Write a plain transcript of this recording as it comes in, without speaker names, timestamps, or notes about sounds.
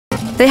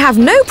They have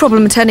no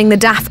problem turning the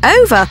DAF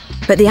over,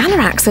 but the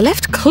anoraks are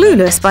left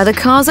clueless by the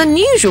car's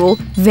unusual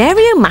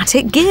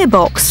Variomatic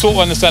gearbox. Sort of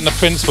understand the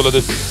principle of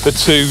the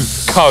two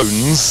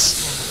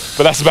cones,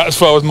 but that's about as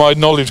far as my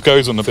knowledge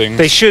goes on the thing.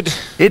 They should...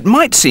 It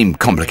might seem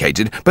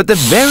complicated, but the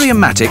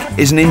Variomatic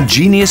is an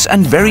ingenious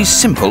and very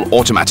simple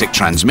automatic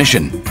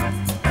transmission.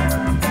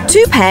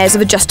 2 pairs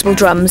of adjustable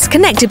drums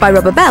connected by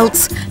rubber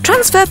belts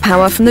transfer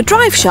power from the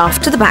drive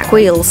shaft to the back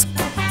wheels.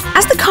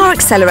 As the car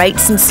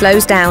accelerates and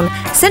slows down,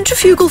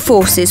 centrifugal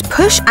forces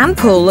push and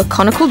pull the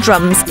conical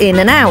drums in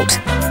and out.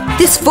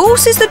 This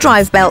forces the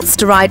drive belts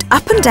to ride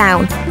up and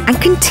down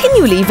and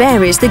continually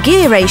varies the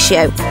gear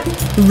ratio.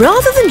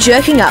 Rather than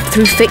jerking up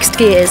through fixed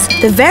gears,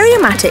 the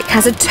Variomatic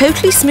has a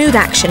totally smooth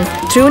action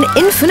through an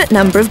infinite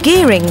number of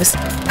gearings,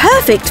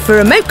 perfect for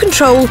remote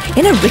control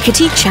in a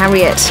rickety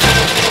chariot.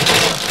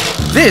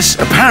 This,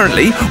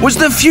 apparently, was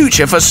the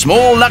future for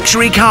small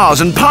luxury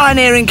cars, and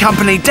pioneering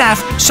company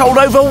DAF sold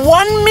over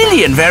 1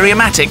 million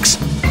Variomatics.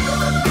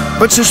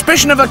 But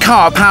suspicion of a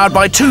car powered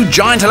by 2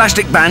 giant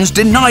elastic bands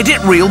denied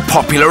it real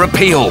popular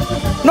appeal.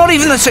 Not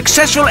even the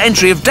successful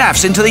entry of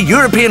DAFs into the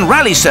European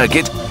rally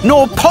circuit,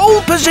 nor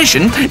pole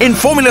position in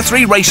Formula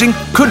 3 racing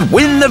could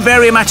win the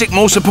Variomatic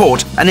more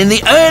support, and in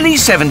the early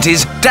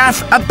 70s,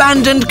 DAF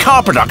abandoned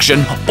car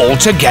production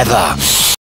altogether.